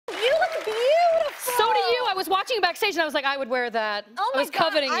watching you backstage and I was like, I would wear that. Oh I was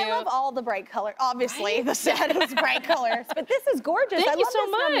coveting you. I love all the bright color. Obviously, the set is bright colors, but this is gorgeous. Thank you love so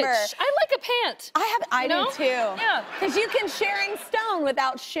this much. number. I like a pant. I do too. Yeah. Because you can Sharon Stone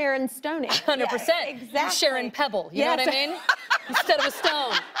without Sharon Stoning. 100%. Yes, exactly. Sharon Pebble. You know what I mean? Instead of a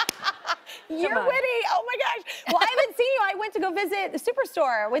stone. You're witty. Oh my gosh. Well, I haven't seen you. I went to go visit the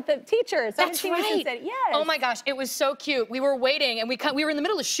Superstore with the teachers. That's right. Yes. Oh my gosh, it was so cute. We were waiting and we were in the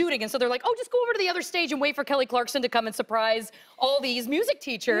middle of shooting, and so they're like, oh, just go over to the other stage and wait for Kelly Clarkson to come and surprise all these music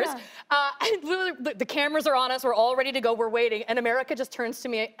teachers. Yeah. And literally, the cameras are on us. We're all ready to go. We're waiting. And America just turns to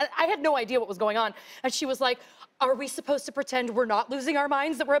me. I had no idea what was going on. And she was like, are we supposed to pretend we're not losing our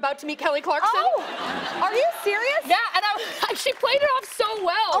minds that we're about to meet Kelly Clarkson? Oh, are you serious? Yeah, and she played it off so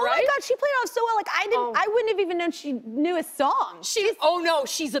well, oh right? Oh my God, she played it off so well. Like I wouldn't have even known she knew a song. Oh no,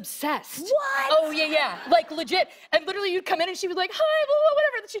 she's obsessed. What? Oh yeah, like legit. And literally you'd come in and she was like, hi, blah, blah,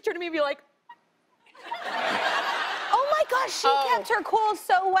 whatever. And she'd turn to me and be like, oh my gosh, she kept her cool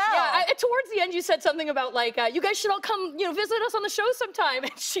so well. Yeah, towards the end you said something about like, you guys should all come, visit us on the show sometime.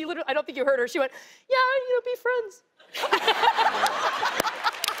 And she literally, I don't think you heard her, she went, yeah, be friends.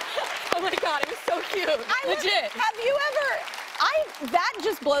 Oh my God, it was so cute. Legit. Have you ever, that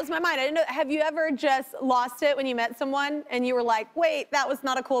just blows my mind. I didn't know, have you ever just lost it when you met someone and you were like, wait, that was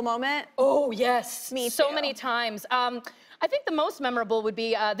not a cool moment? Oh yes, me so too. many times. I think the most memorable would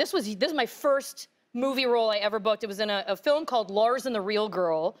be, this is my first movie role I ever booked. It was in a film called Lars and the Real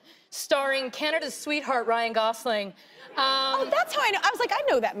Girl, starring Canada's sweetheart, Ryan Gosling. Oh, that's how I know. I was like, I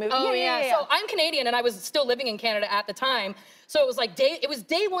know that movie. Oh, yeah. So I'm Canadian, and I was still living in Canada at the time. So it was like it was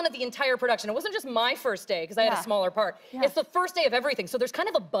day one of the entire production. It wasn't just my first day, because I had a smaller part. Yeah. It's the first day of everything. So there's kind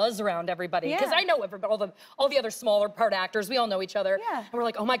of a buzz around everybody. Because I know everybody, all the other smaller part actors. We all know each other. Yeah. And we're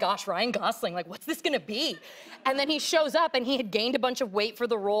like, oh my gosh, Ryan Gosling, like, what's this gonna be? And then he shows up, and he had gained a bunch of weight for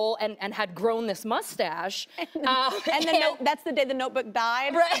the role and had grown this mustache. And that's the day the Notebook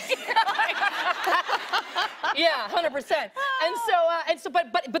died. Right. Yeah, 100%. And so,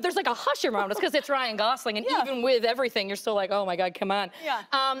 but there's like a hush around us because it's Ryan Gosling, and even with everything, you're still like, oh my God, come on. Yeah.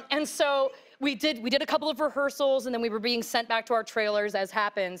 And so we did a couple of rehearsals, and then we were being sent back to our trailers, as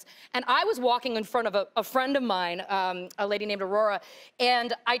happens. And I was walking in front of a friend of mine, a lady named Aurora,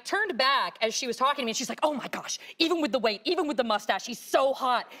 and I turned back as she was talking to me, and she's like, oh my gosh, even with the weight, even with the mustache, she's so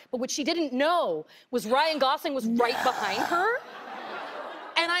hot. But what she didn't know was Ryan Gosling was right behind her.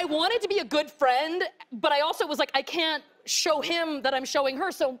 And I wanted to be a good friend, but I also was like, I can't show him that I'm showing her.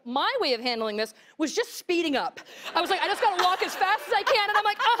 So my way of handling this was just speeding up. I was like, I just gotta walk as fast as I can. And I'm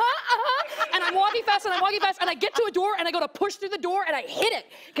like, and I'm walking fast and I'm walking fast. And I get to a door and I go to push through the door and I hit it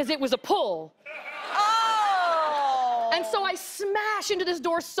because it was a pull. And so I smash into this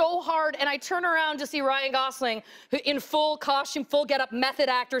door so hard, and I turn around to see Ryan Gosling, who in full costume, full getup, method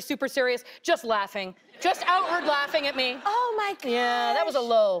actor, super serious, just laughing. Just outward laughing at me. Oh my God. Yeah, that was a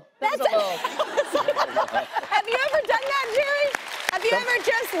low. That was a low. Have you ever done that, Jerry? Have you ever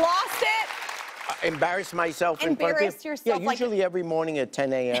just lost it? Embarrass myself in front of Embarrass yourself? Yeah, usually every morning at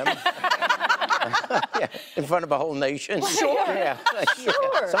 10 a.m. Yeah, in front of a whole nation. Sure. Yeah.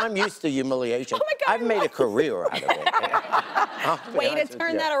 Sure. So I'm used to humiliation. Oh my God, I've made a career out of it. Way to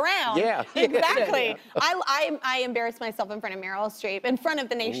turn that around. Yeah. Exactly. Yeah. I embarrassed myself in front of Meryl Streep, in front of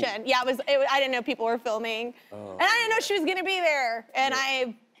the nation. Ooh. Yeah, I didn't know people were filming. Oh. And I didn't know she was gonna be there. And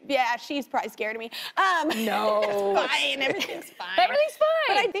yeah, she's probably scared of me. No. It's fine, everything's fine. Everything's fine.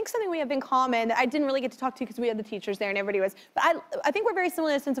 But I think something we have in common that I didn't really get to talk to because we had the teachers there and everybody was, but I think we're very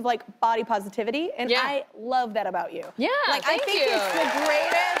similar in the sense of like body positivity, and I love that about you. Yeah, like, thank I think you. it's the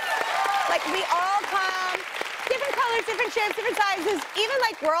greatest, like we all come, different colors, different shapes, different sizes, even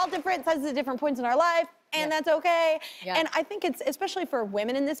like we're all different sizes at different points in our life, and that's okay. Yeah. And I think it's, especially for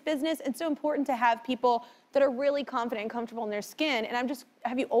women in this business, it's so important to have people that are really confident and comfortable in their skin. And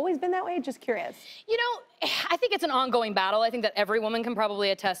have you always been that way? Just curious. You know, I think it's an ongoing battle. I think that every woman can probably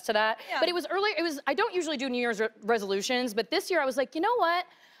attest to that. Yeah. But it was earlier, I don't usually do New Year's resolutions, but this year I was like, you know what?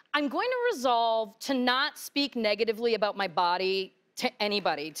 I'm going to resolve to not speak negatively about my body to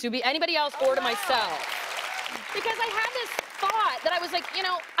anybody, anybody else or to myself. Because I had this thought that I was like, you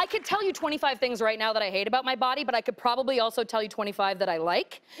know, I could tell you 25 things right now that I hate about my body, but I could probably also tell you 25 that I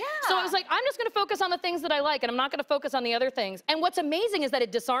like. Yeah. So I was like, I'm just gonna focus on the things that I like, and I'm not gonna focus on the other things. And what's amazing is that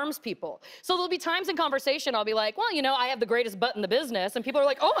it disarms people. So there'll be times in conversation I'll be like, well, you know, I have the greatest butt in the business, and people are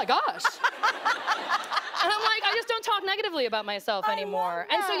like, oh my gosh. And I'm like, I just don't talk negatively about myself anymore.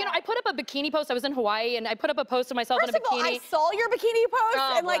 And so, you know, I put up a bikini post. I was in Hawaii, and I put up a post of myself in a bikini. First of all, I saw your bikini post,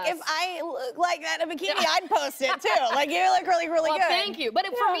 and like, if I look like that in a bikini, I'd post it too. Like, you look really, really good. Thank you. But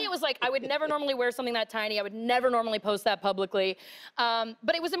for me, it was like, I would never normally wear something that tiny. I would never normally post that publicly.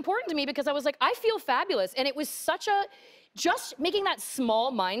 But it was important to me because I was like, I feel fabulous. And it was such a, just making that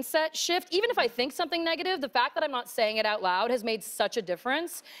small mindset shift, even if I think something negative, the fact that I'm not saying it out loud has made such a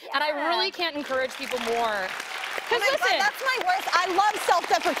difference. Yeah. And I really can't encourage people more. Because listen, that's my worst. I love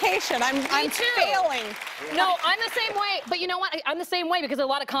self-deprecation. I'm failing. No, I'm the same way. But you know what? I'm the same way because a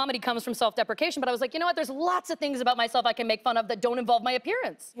lot of comedy comes from self-deprecation. But I was like, you know what? There's lots of things about myself I can make fun of that don't involve my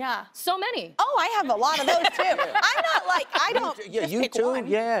appearance. Yeah. So many. Oh, I have a lot of those too. I'm not like, I don't. Yeah, just you pick too? one.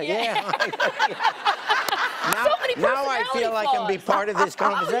 Yeah. Now I feel like I can be part of this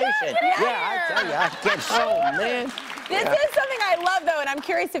conversation. Yeah, I tell you, I get so, man. This is something I love, though, and I'm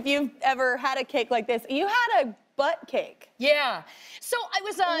curious if you've ever had a cake like this. You had a butt cake. Yeah. So I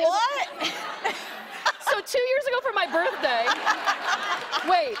was. What? So 2 years ago for my birthday.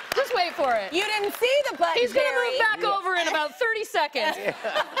 Wait, just wait for it. You didn't see the butt, He's gonna Jerry. move back over in about 30 seconds.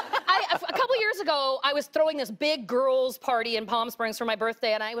 A couple years ago, I was throwing this big girls' party in Palm Springs for my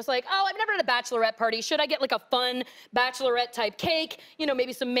birthday, and I was like, oh, I've never had a bachelorette party. Should I get like a fun bachelorette-type cake? You know,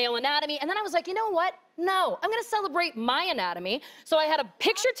 maybe some male anatomy. And then I was like, you know what? No, I'm gonna celebrate my anatomy. So I had a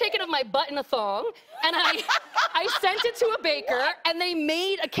picture taken of my butt in a thong, and I sent it to a baker, and they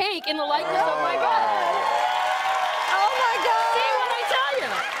made a cake in the likeness of my butt. Oh my God! See what I tell you?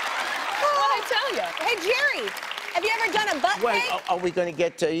 What I tell you? Hey, Jerry, have you ever done a butt cake? Wait, are we going to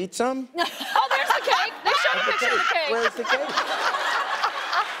get to eat some? Oh, there's the cake. They showed a picture of the cake. Where's the cake?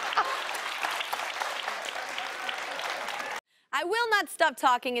 I will not stop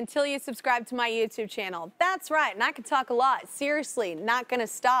talking until you subscribe to my YouTube channel. That's right, and I can talk a lot. Seriously, not gonna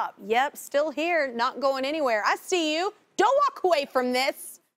stop. Yep, still here, not going anywhere. I see you. Don't walk away from this.